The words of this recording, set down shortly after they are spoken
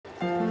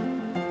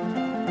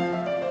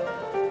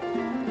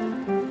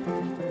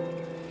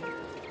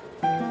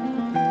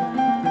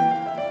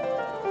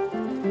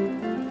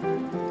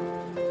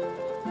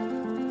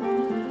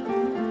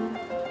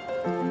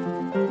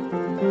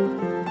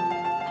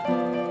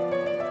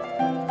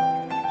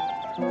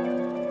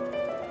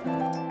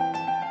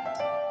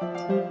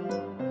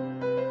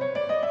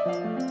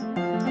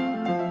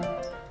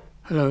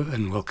Hello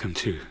and welcome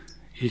to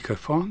Eco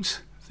Farms.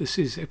 This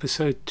is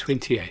episode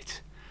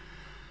 28,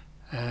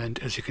 and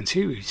as you can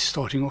see, we're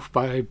starting off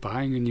by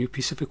buying a new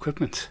piece of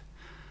equipment.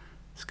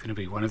 It's going to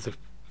be one of the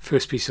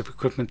first pieces of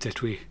equipment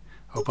that we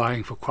are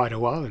buying for quite a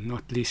while and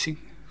not leasing.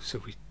 So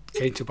we're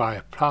going to buy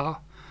a plow.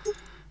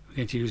 We're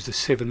going to use the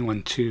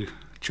 712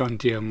 John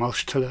Deere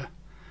mulch tiller.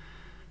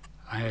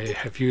 I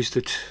have used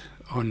it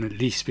on a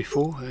lease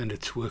before and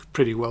it's worked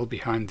pretty well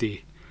behind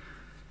the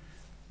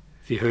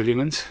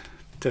Hurleymans.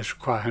 Does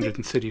require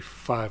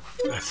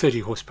 30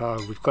 horsepower.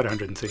 We've got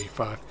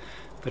 135,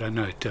 but I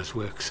know it does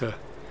work, so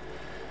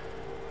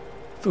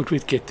thought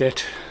we'd get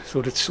that.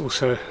 Thought it's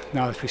also,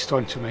 now that we're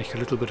starting to make a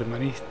little bit of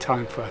money,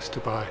 time for us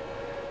to buy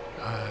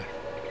our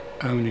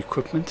own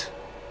equipment.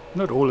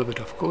 Not all of it,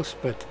 of course,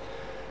 but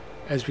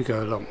as we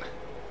go along.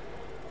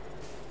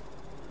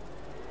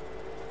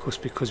 Of course,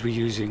 because we're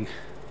using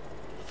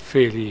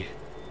fairly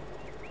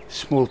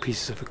small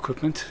pieces of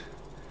equipment,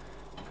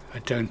 I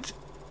don't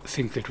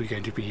think that we're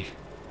going to be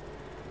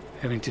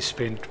having to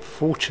spend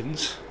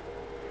fortunes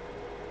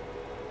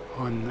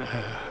on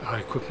our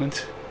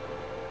equipment,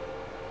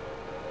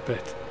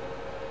 but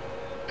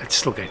it's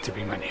still going to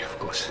be money, of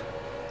course.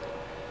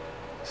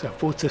 So I've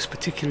bought this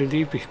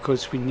particularly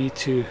because we need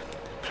to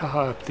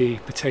plough up the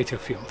potato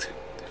field,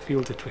 the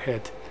field that we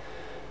had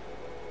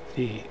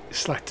the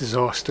slight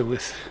disaster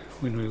with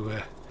when we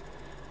were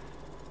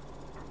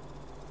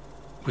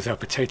with our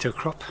potato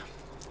crop.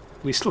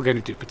 We're still going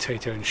to do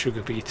potato and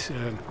sugar beet,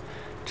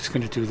 just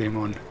going to do them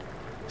on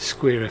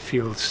squarer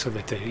fields so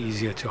that they're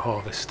easier to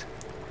harvest.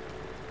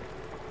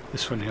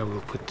 This one here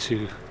we'll put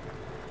to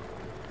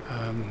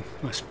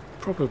most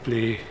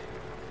probably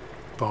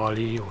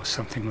barley or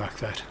something like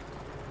that.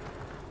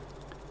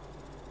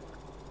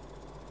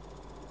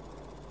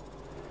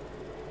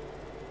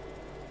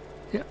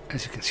 Yeah,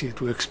 as you can see, it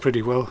works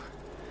pretty well.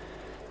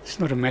 It's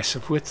not a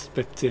massive width,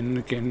 but then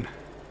again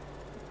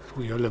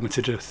we are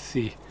limited with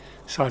the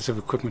size of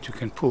equipment you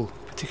can pull,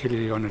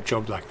 particularly on a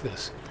job like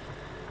this.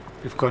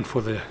 We've gone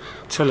for the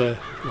tiller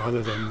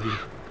rather than the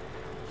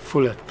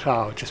fuller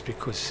plough just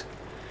because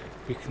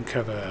we can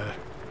cover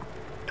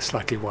a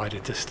slightly wider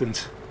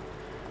distance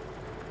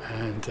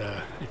and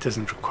it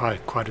doesn't require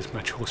quite as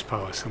much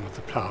horsepower as some of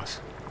the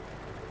ploughs.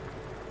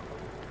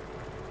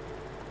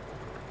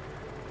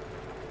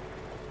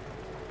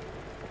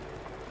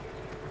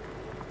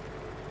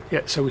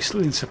 Yeah, so we're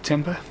still in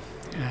September,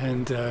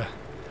 and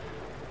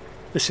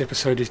this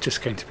episode is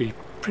just going to be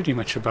pretty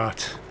much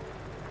about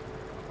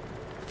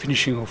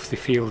finishing off the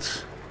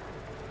fields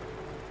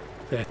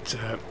that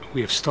we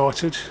have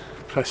started,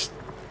 plus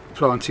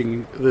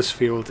planting this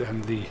field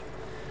and the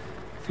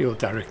field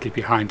directly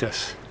behind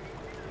us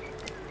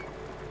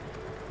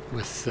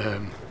with what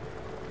are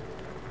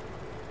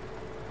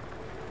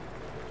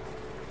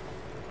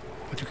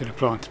we going to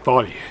plant?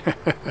 Barley.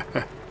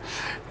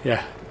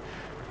 Yeah,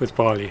 with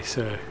barley.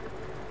 So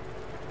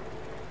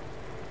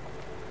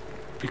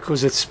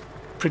because it's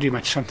pretty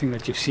much something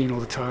that you've seen all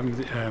the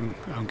time,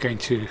 I'm going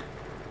to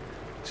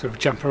sort of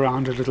jump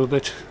around a little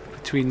bit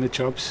between the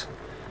jobs.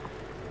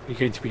 We're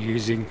going to be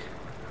using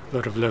a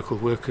lot of local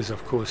workers,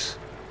 of course,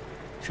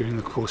 during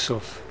the course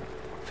of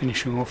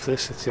finishing off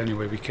this. It's the only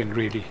way we can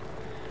really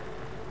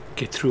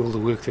get through all the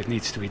work that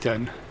needs to be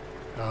done.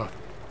 Our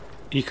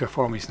eco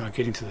farm is now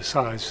getting to the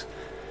size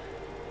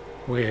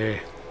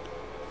where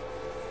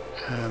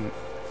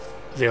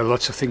there are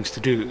lots of things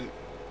to do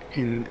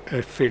in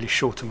a fairly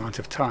short amount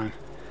of time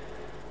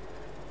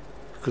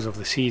because of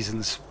the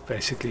seasons,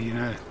 basically, you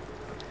know.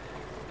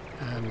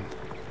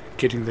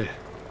 Getting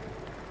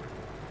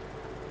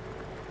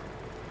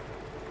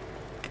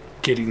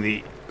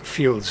the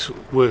fields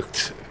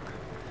worked.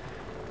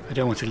 I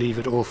don't want to leave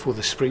it all for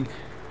the spring.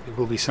 There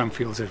will be some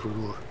fields that we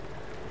will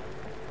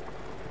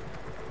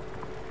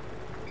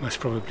most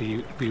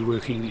probably be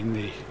working in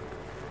the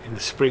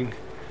spring,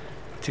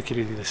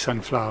 particularly the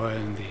sunflower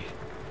and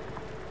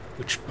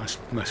which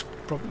most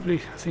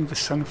probably, I think the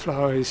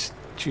sunflower is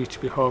due to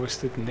be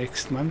harvested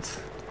next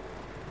month.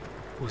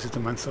 Was it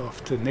the month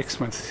after? Next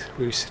month,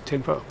 we're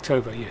September,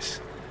 October, yes.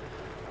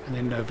 And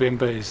then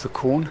November is the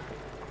corn,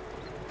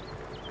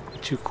 the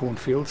 2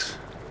 cornfields.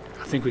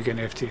 I think we're going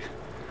to have to,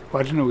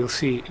 well, I don't know, we'll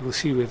see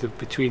whether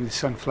between the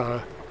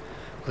sunflower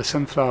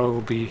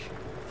will be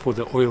for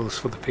the oils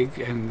for the pig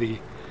and the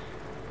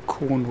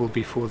corn will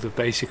be for the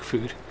basic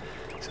food.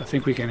 So I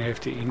think we're going to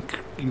have to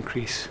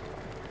increase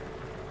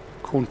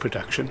corn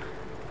production.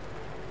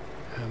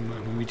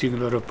 We're doing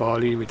a lot of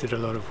barley, we did a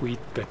lot of wheat,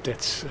 but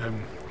that's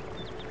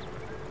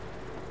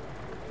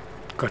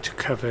got to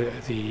cover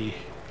the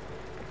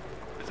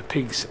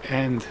pigs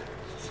and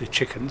the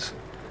chickens,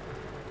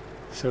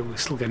 so we're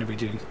still going to be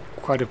doing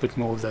quite a bit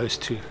more of those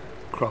 2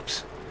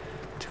 crops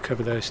to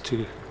cover those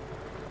 2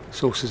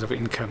 sources of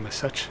income as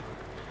such.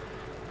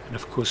 And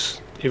of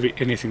course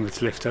anything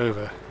that's left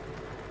over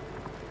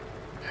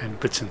and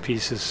bits and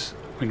pieces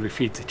when we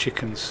feed the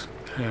chickens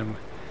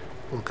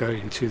will go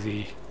into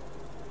the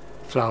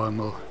flour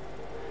mill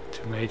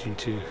to be made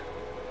into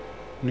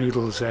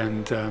noodles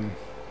and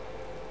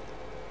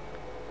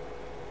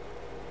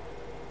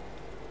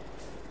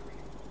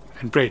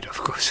and bread, of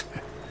course.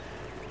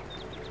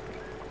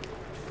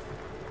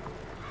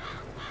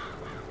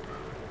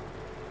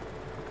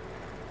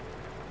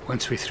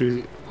 Once we're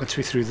through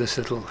this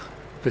little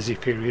busy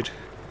period,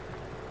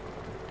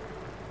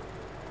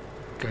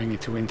 going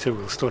into winter,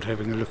 we'll start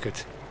having a look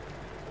at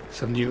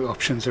some new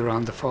options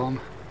around the farm.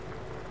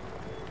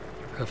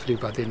 Hopefully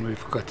by then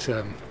we've got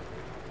a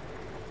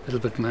little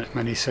bit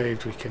money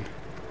saved. We've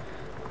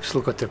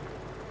still got the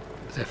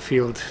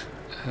field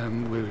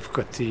where we've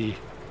got the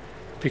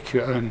pick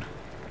your own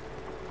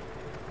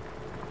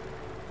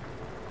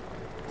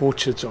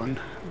orchards on.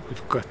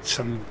 We've got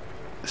some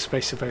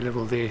space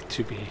available there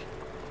to be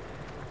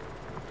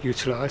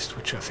utilized,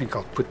 which I think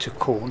I'll put to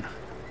corn.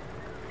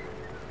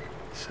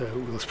 So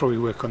we'll probably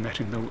work on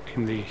that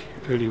in the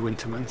early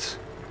winter months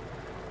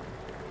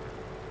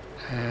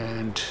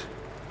and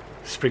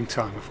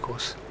springtime, of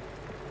course.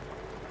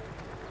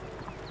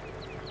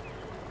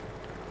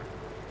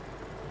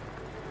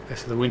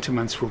 So the winter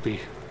months will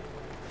be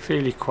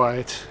fairly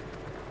quiet,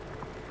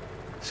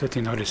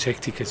 certainly not as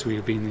hectic as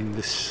we've been in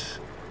this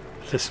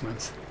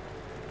month.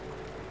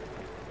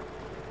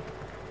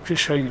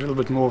 Just showing a little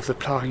bit more of the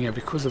ploughing here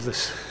because of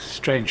this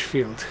strange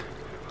field.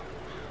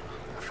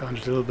 I found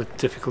it a little bit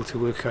difficult to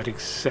work out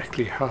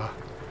exactly how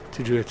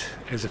to do it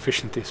as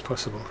efficiently as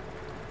possible.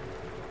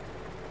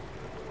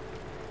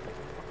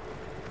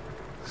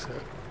 So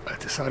I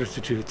decided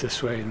to do it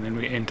this way, and then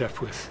we end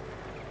up with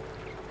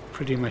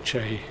pretty much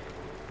a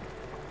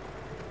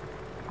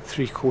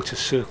 3/4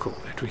 circle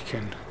that we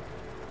can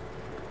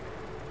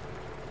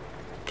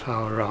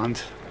plough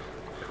around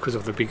because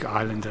of the big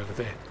island over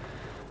there.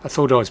 I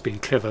thought I was being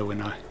clever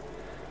when I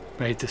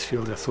made this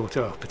field. I thought,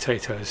 oh,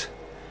 potatoes,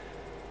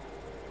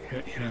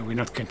 you know, we're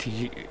not going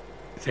to,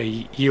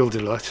 they yield a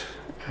lot,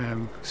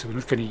 so we're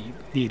not going to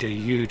need a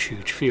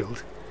huge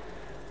field.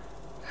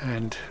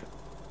 And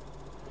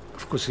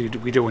of course we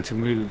don't want to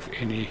move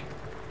any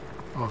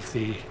of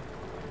the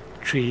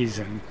trees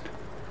and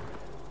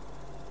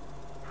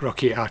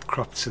rocky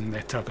outcrops and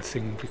that type of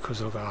thing because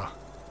of our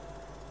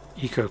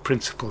eco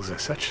principles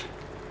as such.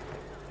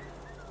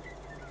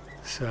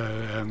 So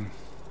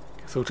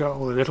I thought, oh,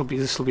 well,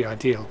 this will be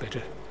ideal, but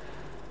it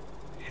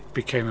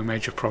became a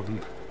major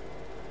problem.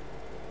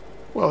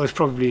 Well, it's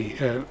probably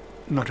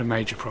not a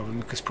major problem,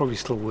 because it's probably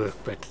still work,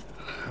 but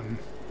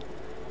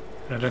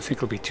I don't think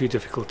it'll be too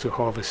difficult to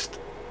harvest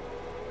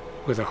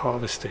with a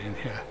harvester in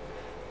here.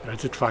 But I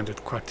did find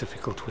it quite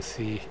difficult with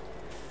the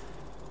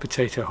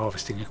potato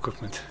harvesting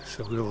equipment.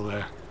 So we'll,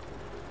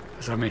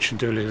 as I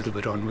mentioned earlier a little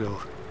bit on,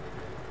 we'll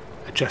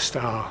adjust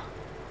our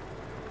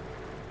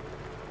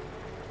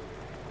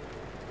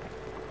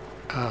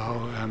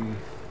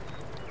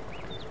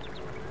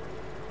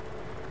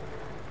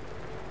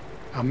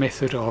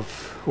method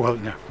of, well,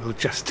 no, we'll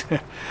just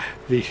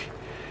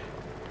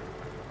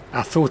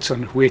our thoughts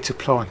on where to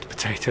plant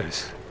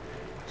potatoes.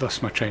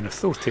 Lost my train of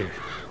thought there.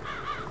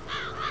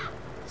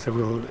 So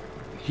we'll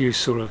use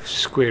sort of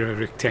square or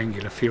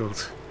rectangular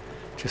fields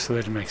just so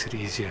that it makes it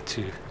easier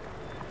to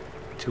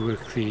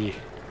work the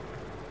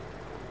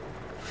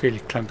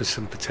fairly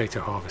cumbersome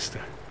potato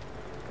harvester.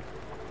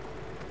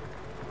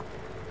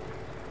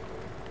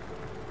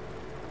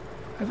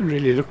 I haven't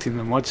really looked in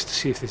the mods to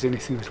see if there's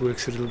anything that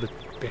works a little bit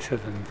better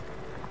than,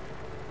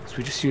 because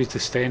we just used the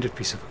standard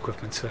piece of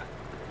equipment, so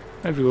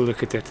maybe we'll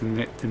look at that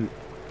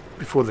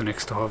before the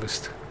next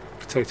harvest,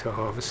 potato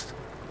harvest.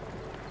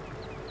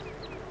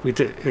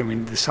 I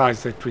mean, the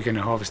size that we're going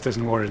to harvest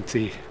doesn't warrant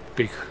the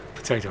big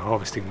potato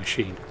harvesting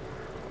machine.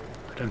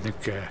 I don't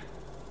think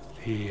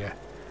you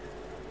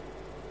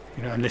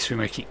know, unless we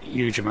make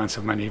huge amounts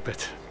of money,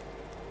 but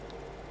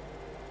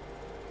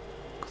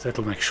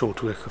that'll make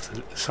short work of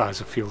the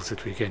size of fields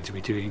that we're going to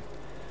be doing.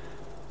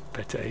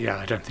 But yeah,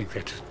 I don't think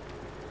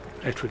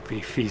that would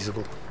be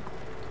feasible,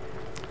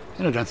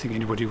 and I don't think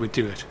anybody would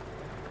do it.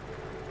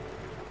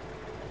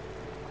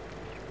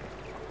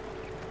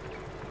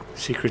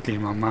 Secretly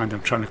in my mind,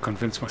 I'm trying to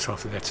convince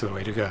myself that that's the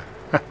way to go.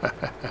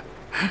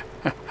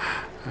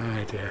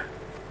 Oh dear.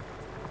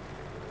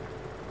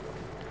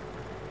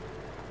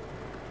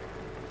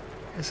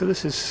 Yeah, so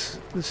this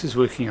is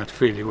working out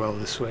fairly well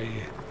this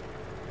way.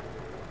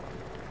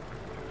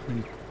 I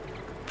mean,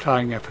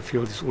 ploughing up a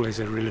field is always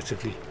a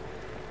relatively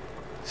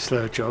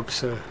slow job,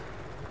 so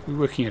we're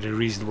working at a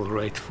reasonable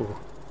rate for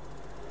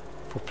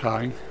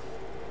ploughing.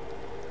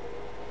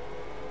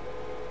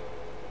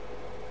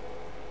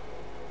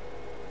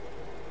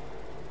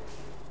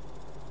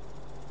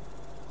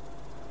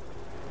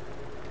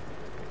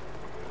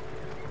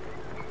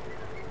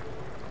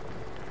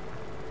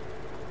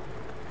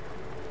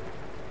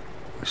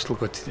 We've still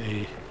got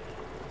the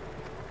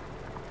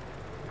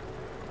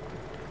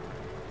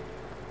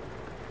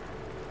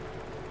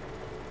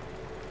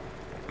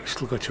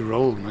to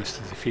roll most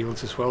of the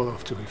fields as well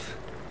after the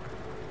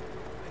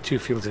 2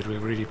 fields that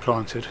we've already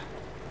planted,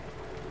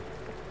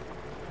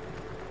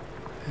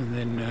 and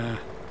then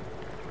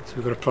so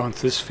we've got to plant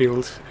this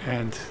field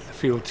and the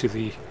field to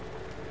the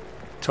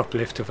top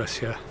left of us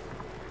here.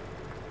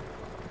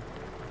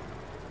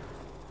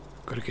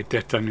 Got to get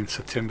that done in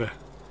September,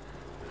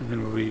 and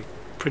then we'll be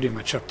pretty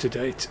much up to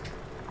date.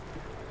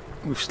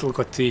 We've still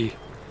got the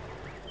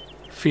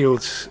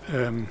fields,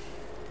 the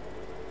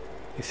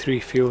 3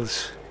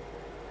 fields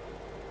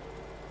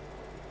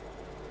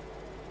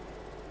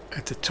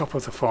at the top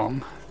of the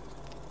farm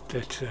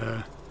that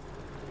I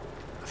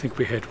think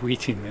we had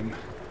wheat in them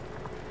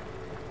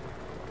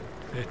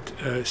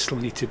that still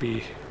need to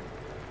be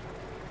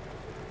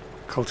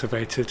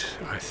cultivated,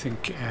 I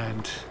think,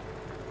 and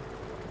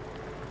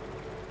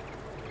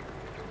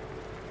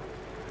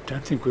I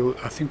think we'll,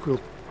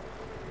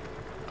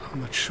 I'm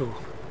not sure,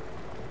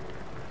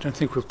 I don't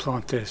think we'll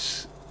plant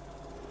this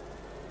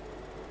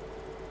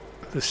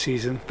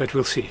season, but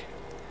we'll see.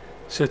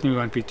 Certainly we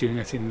won't be doing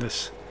it in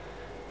this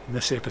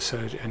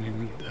episode and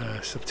in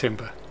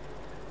September,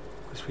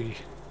 because we've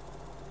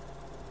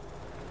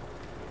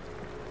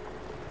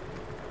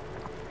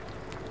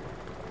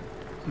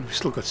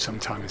still got some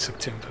time in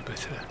September,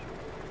 but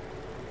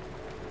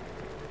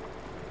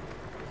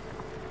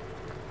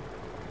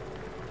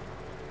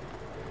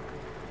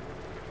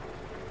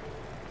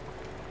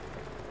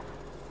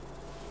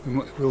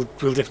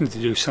we'll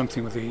definitely do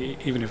something with it,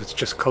 even if it's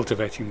just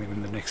cultivating them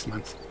in the next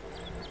month.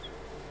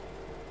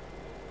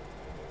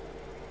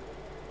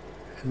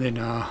 And then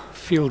our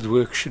field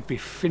work should be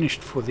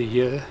finished for the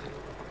year,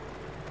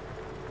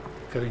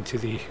 go into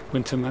the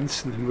winter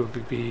months, and then we'll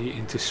be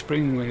into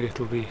spring, where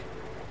we'll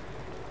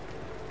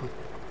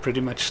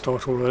pretty much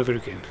start all over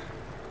again.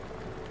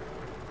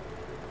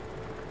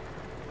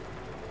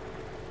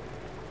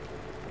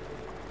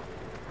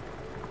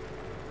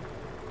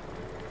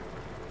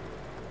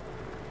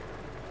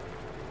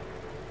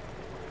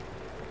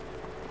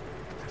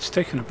 It's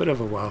taken a bit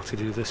of a while to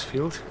do this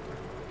field.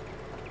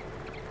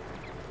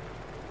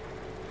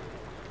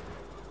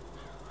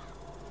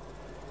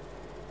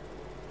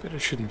 But it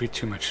shouldn't be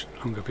too much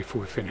longer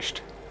before we're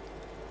finished.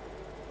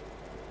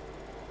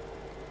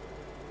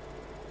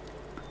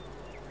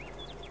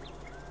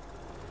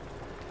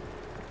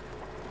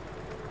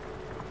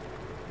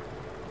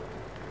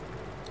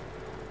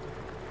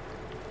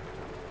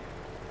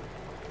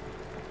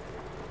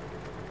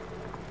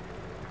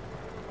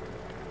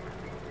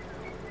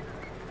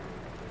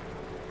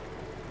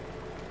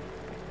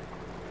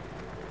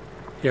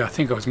 Yeah, I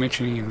think I was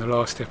mentioning in the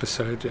last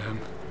episode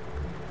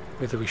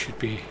whether we should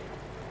be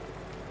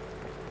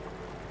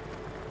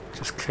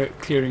just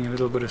clearing a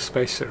little bit of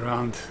space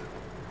around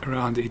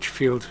each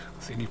field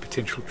with any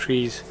potential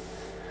trees.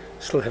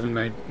 Still haven't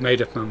made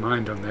up my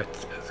mind on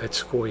that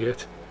score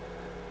yet.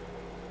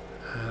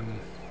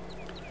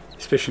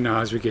 Especially now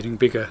as we're getting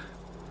bigger.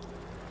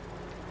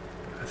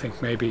 I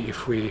think maybe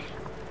if we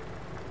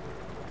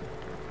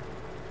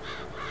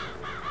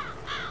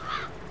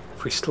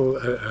still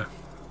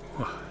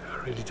well,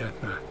 I really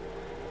don't know.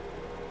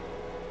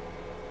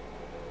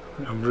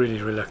 I'm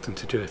really reluctant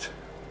to do it.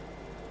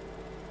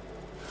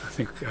 I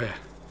think,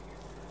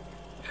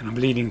 and I'm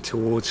leaning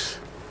towards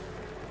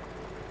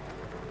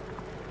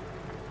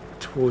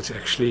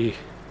actually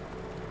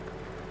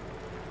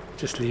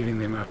just leaving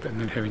them up and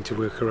then having to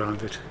work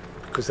around it,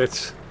 because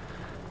that's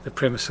the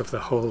premise of the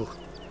whole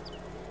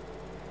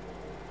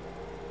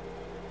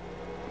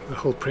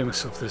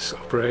premise of this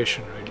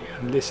operation, really,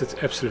 unless it's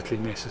absolutely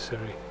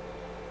necessary.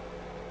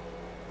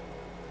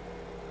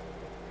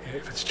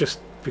 If it's just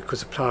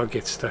because the plow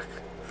gets stuck,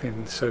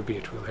 then so be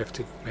it. We'll have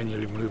to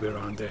manually move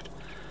around that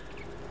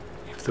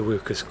if the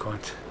workers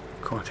can't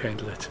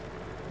handle it.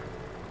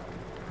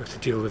 We'll have to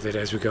deal with it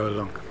as we go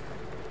along.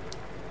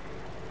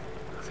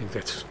 I think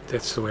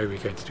that's the way we're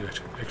going to do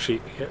it.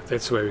 Actually, yeah,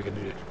 that's the way we're going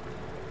to do it.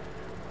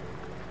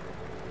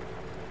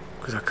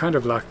 Because I kind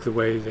of like the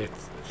way that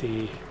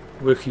the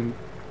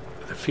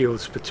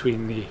fields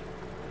between the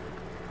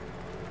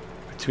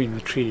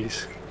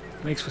trees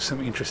makes for some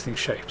interesting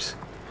shapes.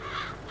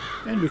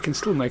 And we can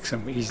still make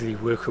some easily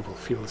workable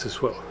fields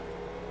as well.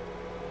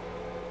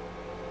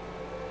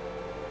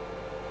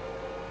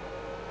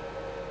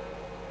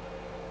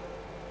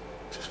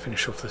 Just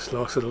finish off this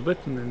last little bit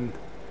and then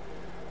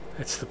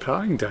that's the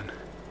ploughing done.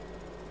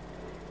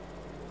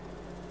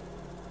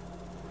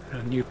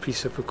 Our new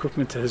piece of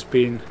equipment has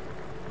been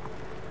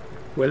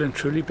well and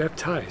truly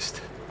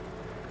baptized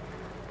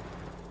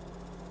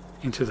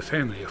into the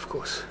family, of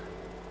course.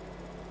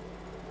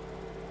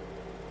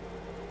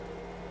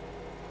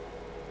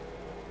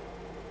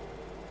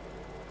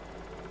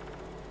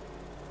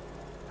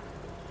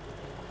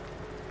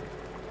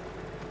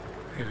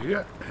 There we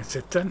go, that's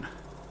it done.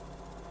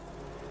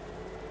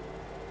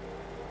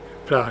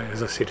 Plough,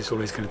 as I said, is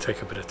always going to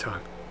take a bit of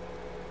time.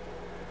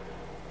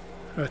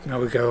 Right, now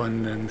we go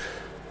on and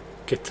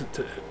get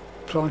the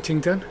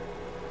planting done.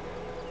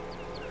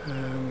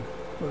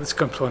 Well, let's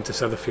go and plant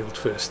this other field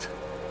first.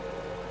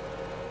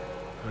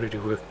 I already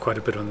worked quite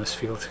a bit on this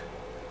field.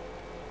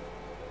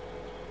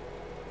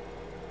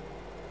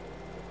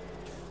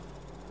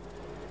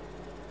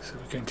 So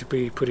we're going to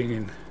be putting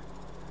in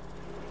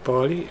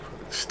barley.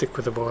 Stick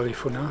with the barley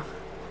for now.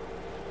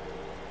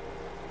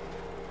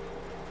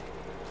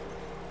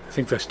 I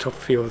think those top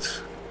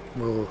fields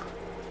we'll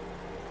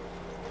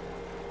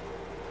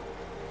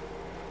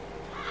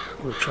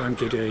try and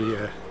get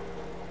a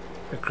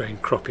a grain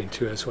crop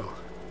into as well.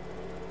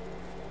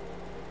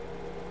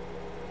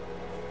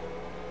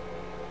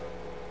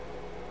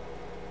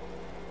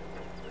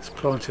 This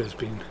planter has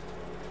been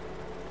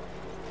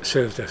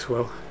served as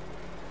well.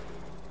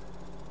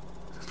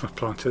 It's not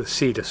planter, the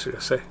seeder, should I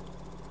say.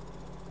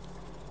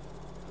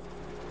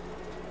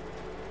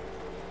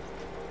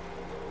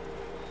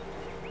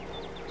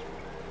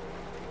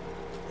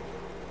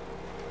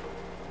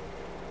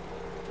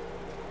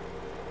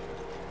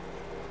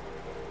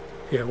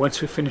 Yeah,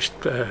 once we finished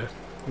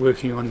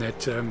working on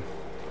that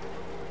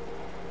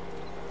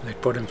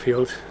bottom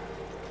field,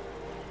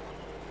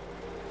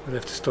 we'll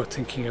have to start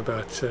thinking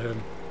about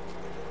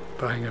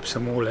buying up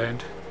some more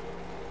land.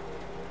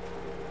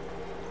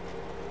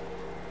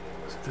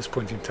 So at this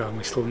point in time,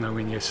 we're still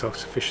nowhere near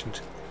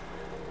self-sufficient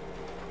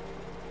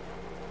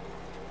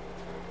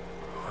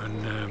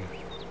on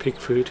pig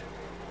food.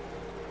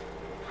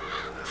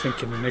 I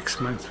think in the next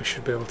month we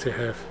should be able to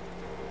have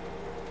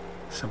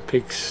some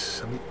pigs,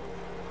 some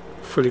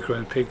fully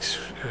grown pigs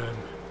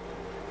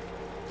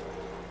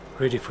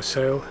ready for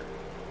sale.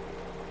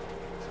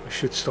 So we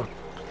should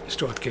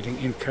start getting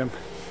income,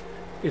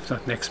 if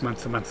not next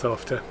month, the month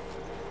after,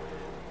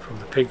 from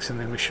the pigs, and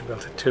then we should be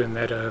able to turn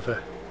that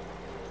over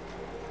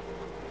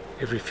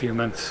every few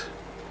months.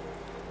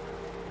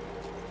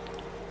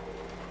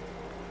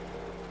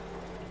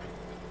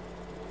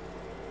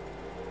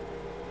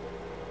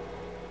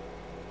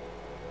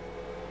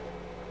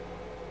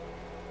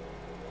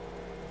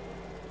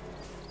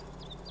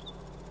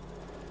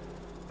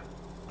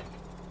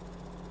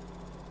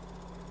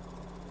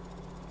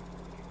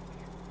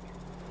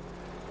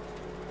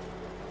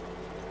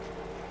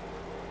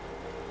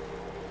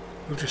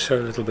 We'll just show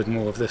a little bit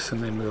more of this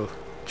and then we'll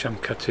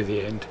jump cut to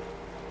the end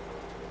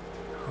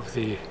of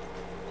the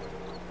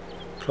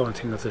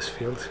planting of this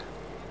field.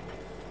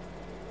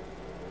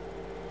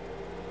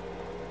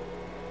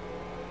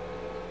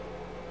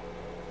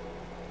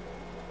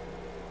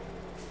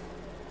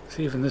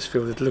 So even this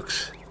field,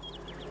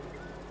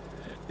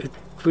 it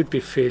would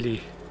be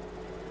fairly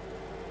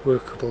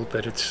workable,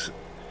 but it's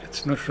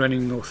not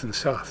running north and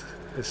south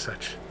as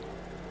such.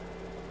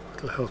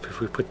 It'll help if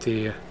we put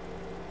the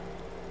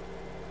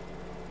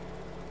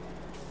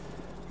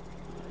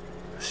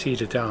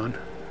seeder down,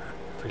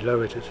 if we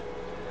lowered it.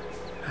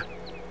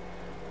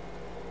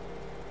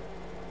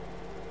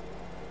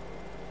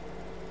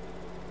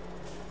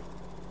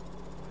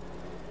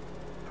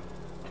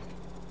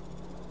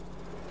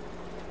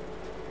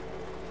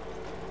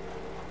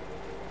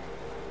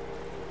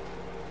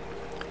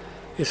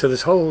 Yeah, so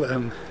this whole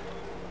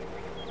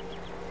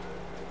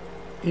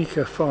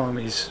eco farm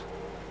is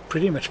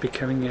pretty much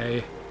becoming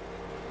a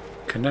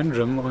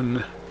conundrum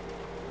on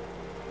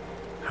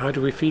how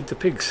do we feed the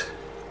pigs.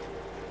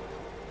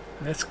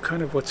 And that's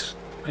kind of what's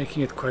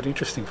making it quite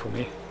interesting for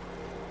me.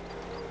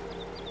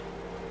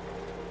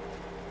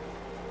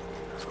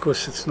 Of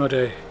course, it's not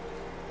a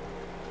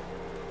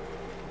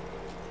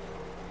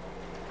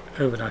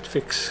overnight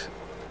fix.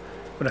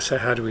 When I say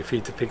how do we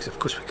feed the pigs, of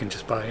course we can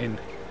just buy in,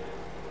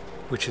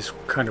 which is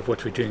kind of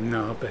what we're doing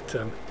now, but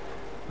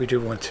we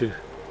do want to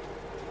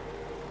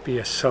be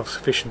as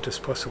self-sufficient as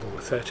possible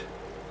with that.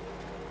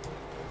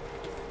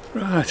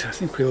 Right, I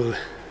think we'll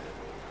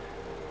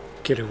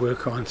get a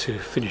work on to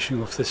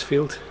finishing off this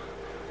field,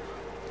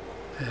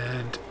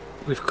 and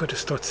we've got to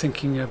start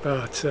thinking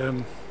about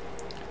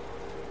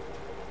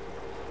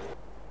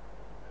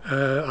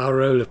our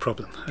roller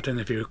problem. I don't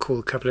know if you recall,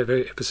 a couple of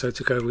episodes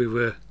ago we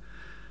were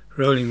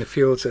rolling the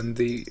fields and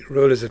the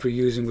rollers that we're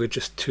using were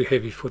just too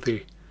heavy for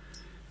the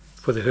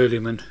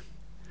hurleyman.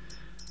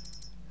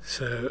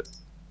 So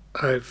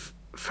I've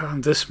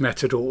found this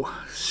Matador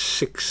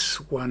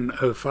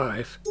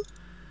 6105,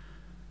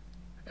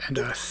 and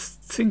I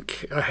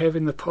think I have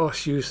in the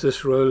past used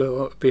this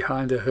roller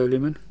behind a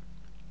hurleyman.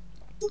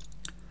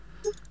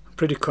 I'm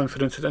pretty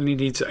confident it only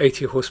needs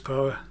 80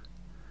 horsepower.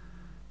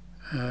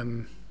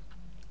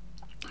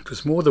 It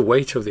was more the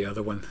weight of the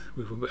other one.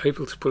 We were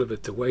able to pull it,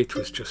 but the weight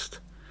was just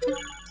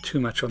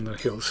too much on the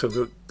hill.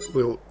 So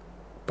we'll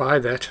buy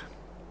that.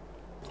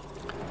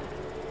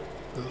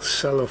 We'll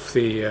sell off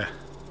the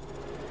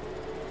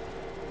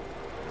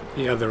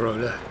other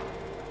roller,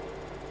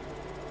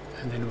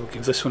 and then we'll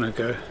give this one a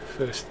go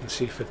first and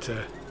see if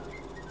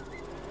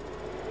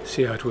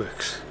see how it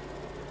works.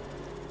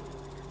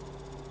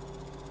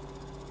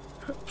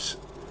 Oops,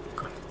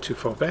 gone too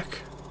far back.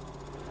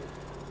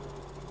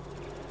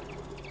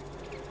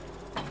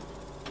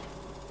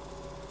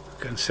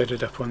 Go and set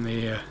it up on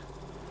the it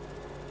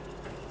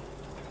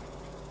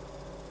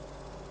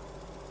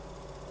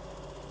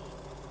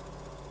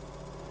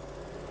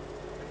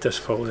does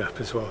fold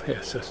up as well.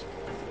 Yeah, so it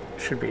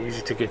should be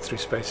easy to get through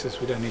spaces.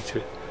 We don't need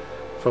to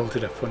fold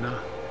it up for now.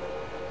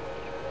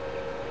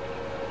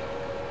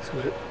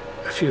 So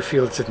a few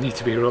fields that need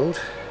to be rolled.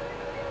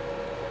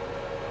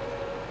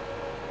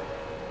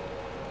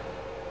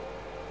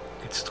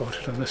 Get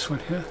started on this one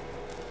here.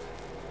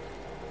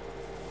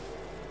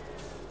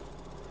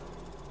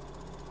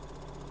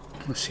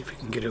 Let's see if we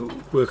can get a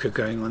worker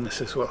going on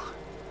this as well.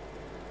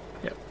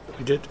 Yep,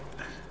 we did.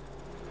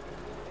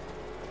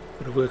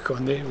 bit of work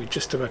on there. We're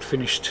just about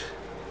finished.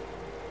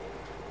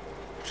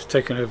 Just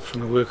taken over from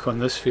the work on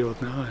this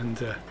field now, and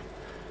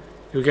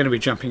we're going to be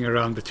jumping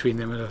around between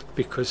them a lot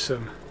because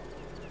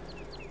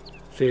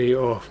they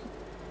are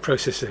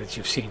processes that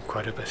you've seen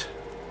quite a bit.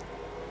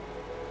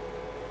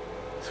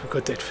 So we've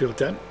got that field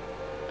done.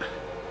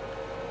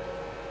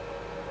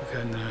 We're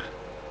going to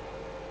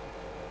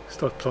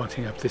start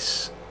planting up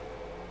this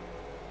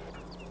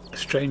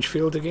strange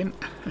field again.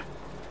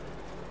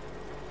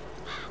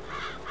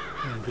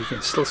 And we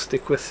can still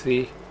stick with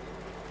the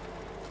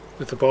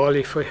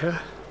barley for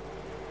here.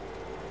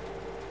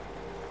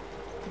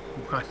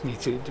 We might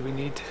need to, do we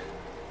need,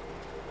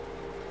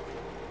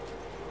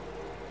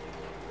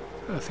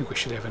 I think we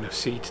should have enough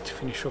seed to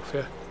finish off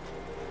here.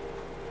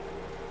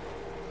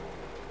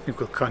 I think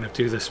we'll kind of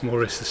do this more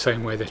or less the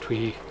same way that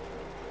we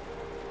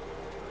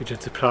did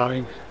the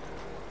ploughing.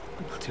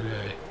 We'll do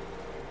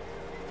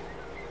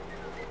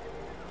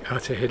a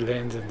outer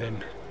headland and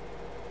then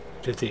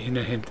did the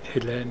inner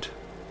headland.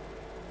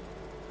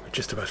 We're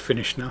just about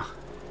finished now,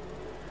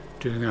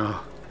 doing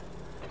our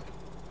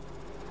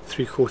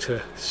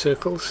 3/4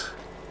 circles.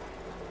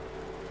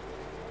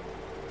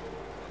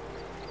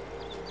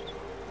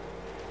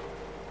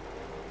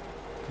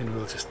 Then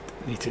we'll just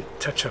need to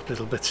touch up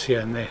little bits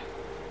here and there.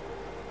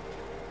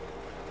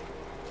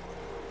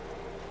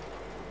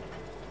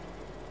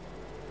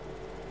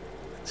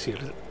 See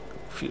a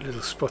few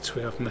little spots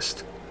where I've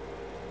missed.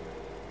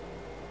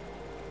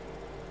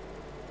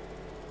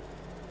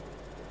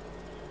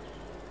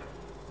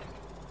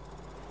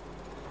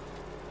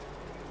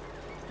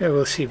 Yeah,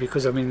 we'll see,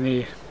 because I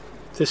mean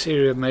this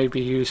area may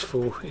be used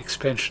for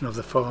expansion of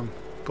the farm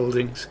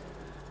buildings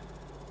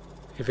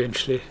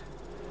eventually.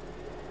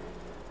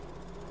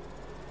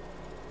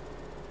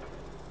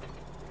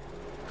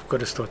 I've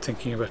got to start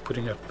thinking about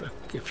putting up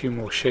a few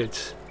more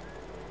sheds.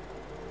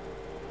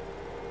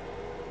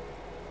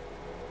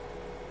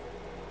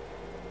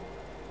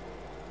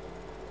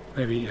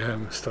 Maybe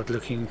start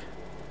looking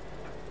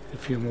at a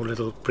few more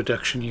little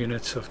production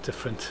units of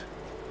different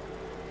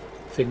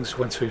things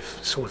once we've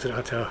sorted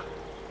out our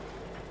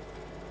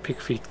pig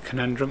feet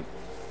conundrum.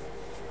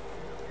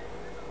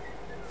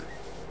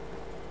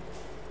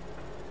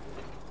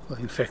 Well,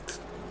 in fact,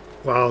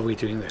 while we're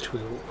doing that,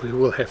 we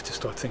will have to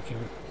start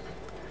thinking.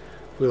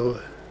 We'll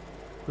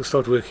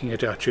start working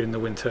it out during the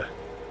winter,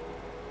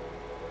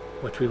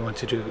 what we want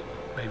to do.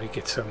 Maybe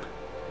get some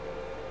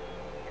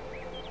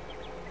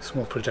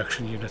small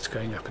production units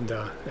going up and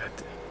down,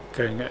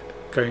 going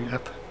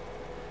up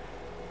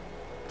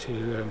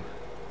to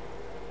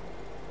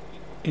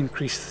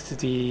increase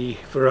the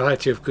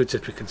variety of goods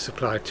that we can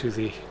supply to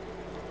the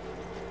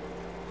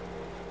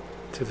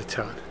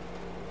town.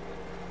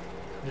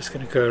 I'm just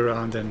going to go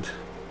around and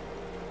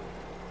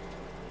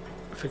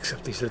fix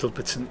up these little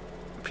bits and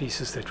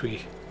pieces that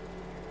we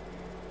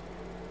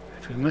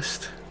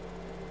missed.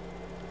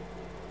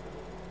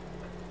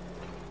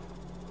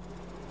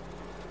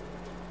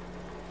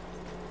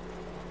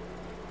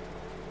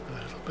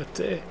 But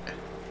I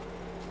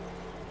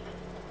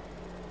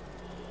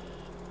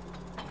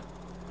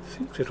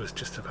think that was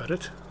just about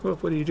it. Well,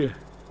 what do you do?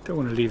 Don't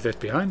want to leave that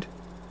behind.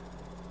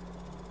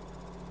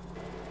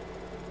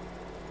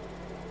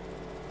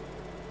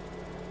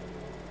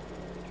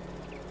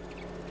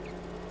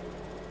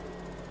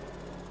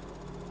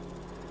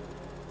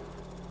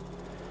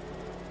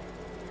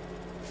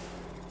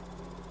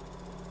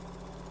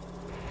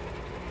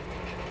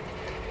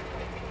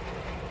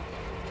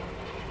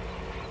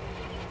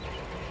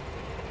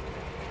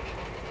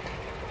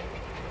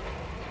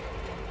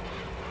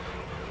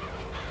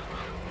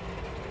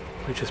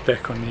 We're just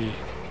back on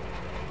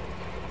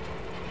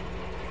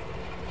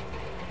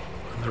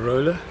the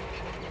roller.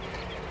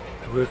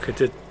 The worker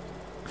did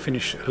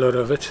finish a lot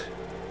of it,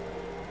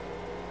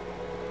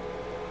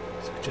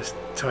 so just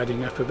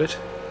tidying up a bit.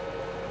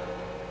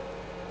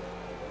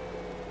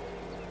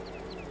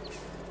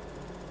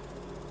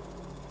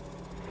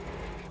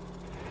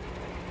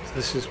 So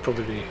this is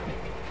probably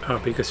our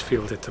biggest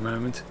field at the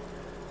moment,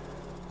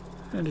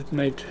 and it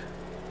made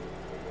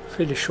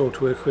fairly short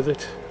work with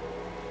it.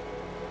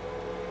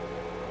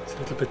 It's a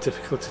little bit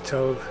difficult to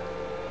tell,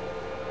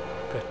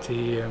 but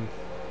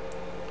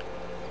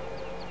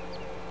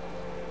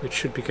which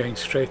should be going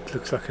straight,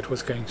 looks like it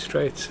was going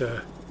straight,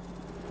 so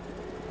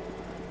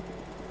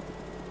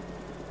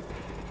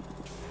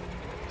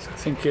I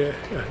think yeah,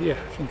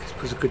 I think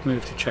it was a good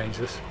move to change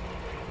this.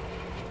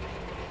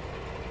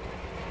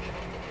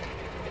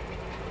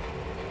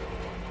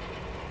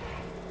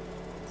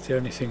 The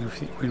only thing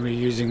when we're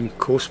using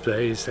coarse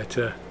blade is that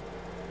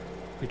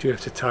we do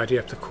have to tidy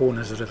up the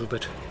corners a little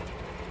bit.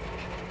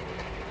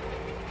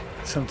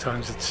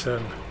 Sometimes it's a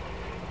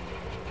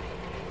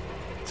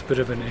bit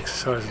of an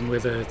exercise in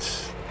whether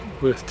it's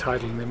worth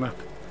tidying them up.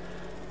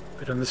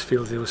 But on this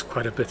field there was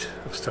quite a bit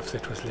of stuff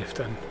that was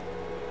left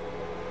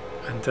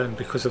undone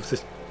because of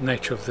the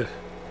nature of the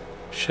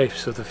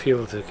shapes of the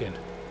field again.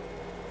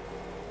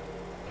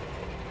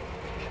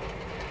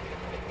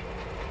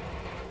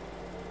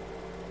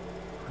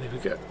 There we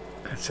go,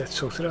 that's that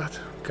sorted out.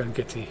 Go and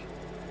get the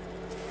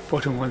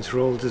bottom one's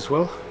rolled as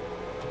well.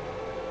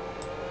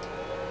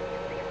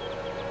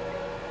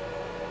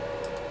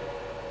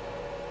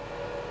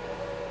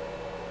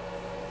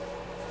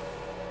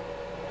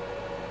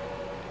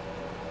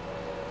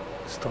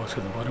 Start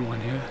with the bottom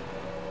one here.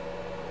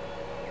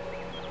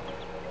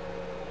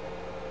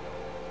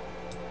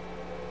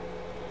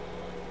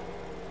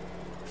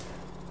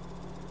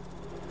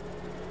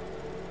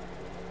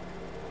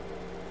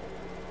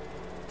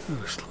 Oh,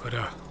 we've still got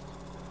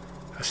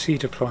a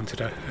cedar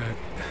planted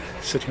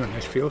sitting on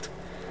that field.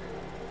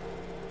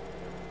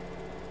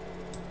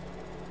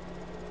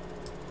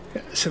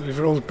 Yeah, so we've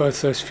rolled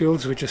both those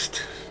fields. We're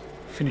just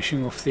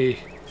finishing off the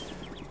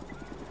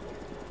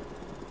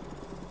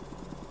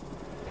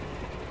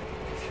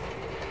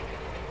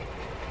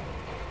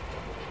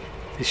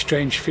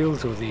strange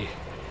field, or the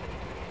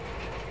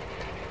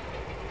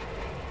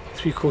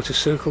 3/4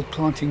 circle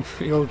planting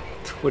field,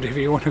 whatever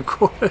you want to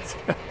call it.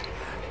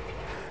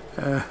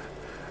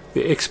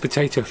 The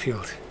ex-potato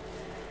field.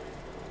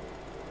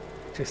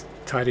 Just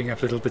tidying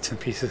up little bits and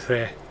pieces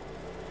there.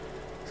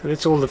 So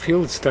that's all the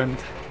fields done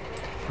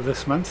for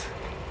this month.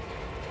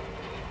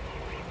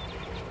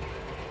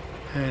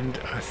 And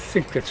I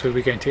think that's where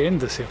we're going to end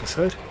this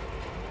episode.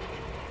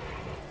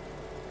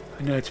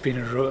 I know it's been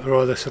a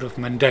rather sort of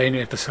mundane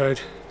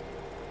episode,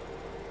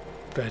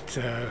 but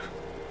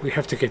we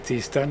have to get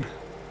these done.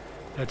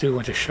 I do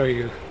want to show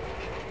you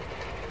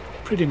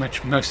pretty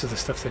much most of the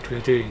stuff that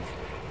we're doing,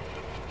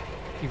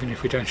 even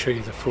if we don't show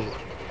you the full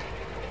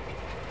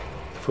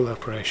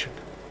operation.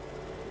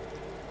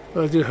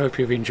 Well, I do hope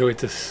you've enjoyed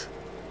this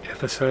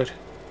episode.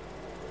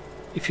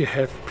 If you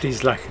have,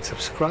 please like and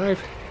subscribe,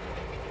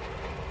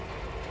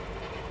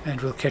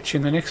 and we'll catch you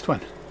in the next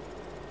one.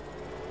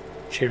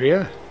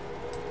 Cheerio.